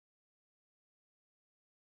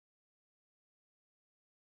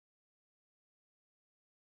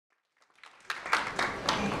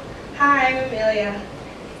Hi, I'm Amelia.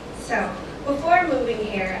 So, before moving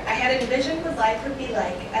here, I had envisioned what life would be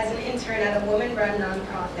like as an intern at a woman-run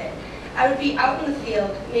nonprofit. I would be out in the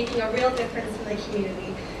field, making a real difference in the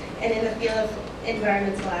community and in the field of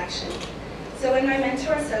environmental action. So when my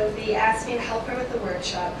mentor, Sophie, asked me to help her with the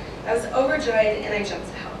workshop, I was overjoyed and I jumped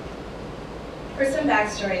to help. For some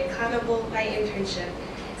backstory, Climbable, my internship,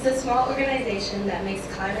 is a small organization that makes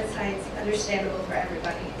climate science understandable for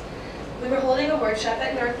everybody. We were holding a workshop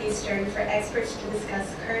at Northeastern for experts to discuss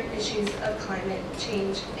current issues of climate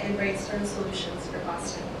change and brainstorm solutions for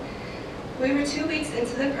Boston. We were 2 weeks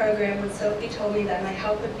into the program when Sophie told me that my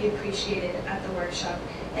help would be appreciated at the workshop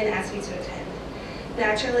and asked me to attend.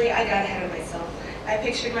 Naturally, I got ahead of myself. I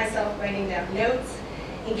pictured myself writing down notes,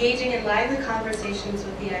 engaging in lively conversations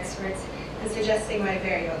with the experts, and suggesting my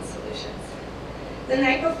very own solutions. The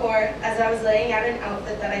night before, as I was laying out an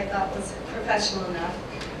outfit that I thought was professional enough,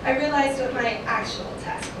 I realized what my actual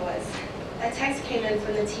task was. A text came in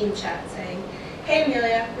from the team chat saying, "Hey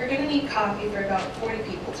Amelia, we're going to need coffee for about 40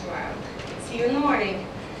 people tomorrow. See you in the morning."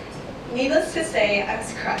 Needless to say, I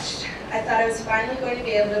was crushed. I thought I was finally going to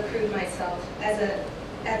be able to prove myself at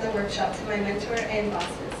the workshop to my mentor and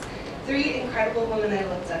bosses, 3 incredible women I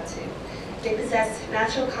looked up to. They possessed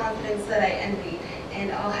natural confidence that I envied,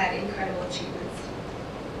 and all had incredible achievements.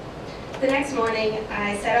 The next morning,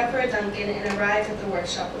 I set out for a Dunkin' and arrived at the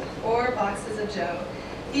workshop with 4 boxes of Joe,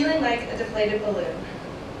 feeling like a deflated balloon.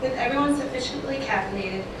 With everyone sufficiently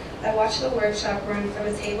caffeinated, I watched the workshop run from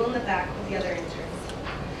a table in the back with the other interns.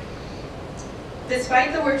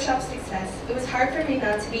 Despite the workshop's success, it was hard for me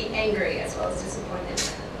not to be angry as well as disappointed.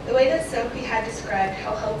 The way that Sophie had described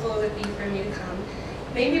how helpful it would be for me to come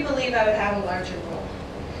made me believe I would have a larger role.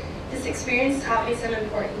 This experience taught me some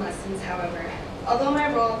important lessons, however. Although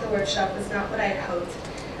my role at the workshop was not what I had hoped,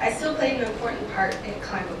 I still played an important part at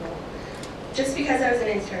Climbable. Just because I was an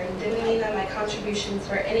intern didn't mean that my contributions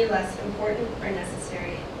were any less important or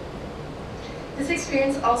necessary. This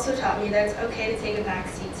experience also taught me that it's okay to take a back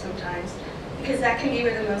seat sometimes, because that can be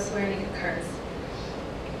where the most learning occurs.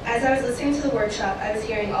 As I was listening to the workshop, I was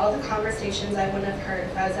hearing all the conversations I wouldn't have heard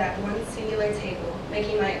if I was at one singular table,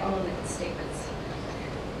 making my own statements.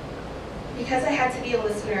 Because I had to be a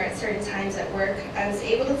listener at certain times at work, I was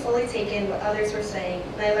able to fully take in what others were saying,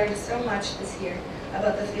 and I learned so much this year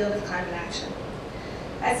about the field of climate action.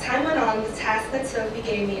 As time went on, the task that Sophie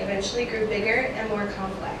gave me eventually grew bigger and more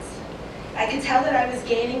complex. I could tell that I was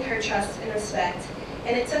gaining her trust and respect,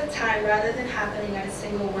 and it took time rather than happening at a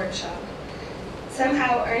single workshop.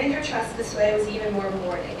 Somehow, earning her trust this way was even more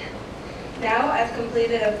rewarding. Now, I've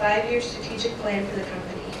completed a 5-year strategic plan for the company.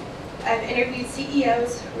 I've interviewed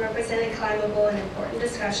CEOs, represented Climbable in important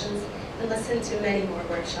discussions, and listened to many more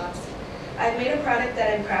workshops. I've made a product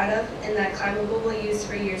that I'm proud of and that Climbable will use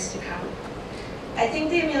for years to come. I think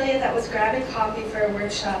the Amelia that was grabbing coffee for a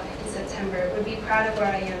workshop in September would be proud of where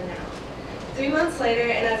I am now. 3 months later,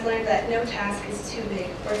 and I've learned that no task is too big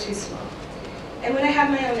or too small. And when I have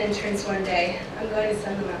my own interns one day, I'm going to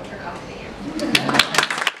send them out for coffee.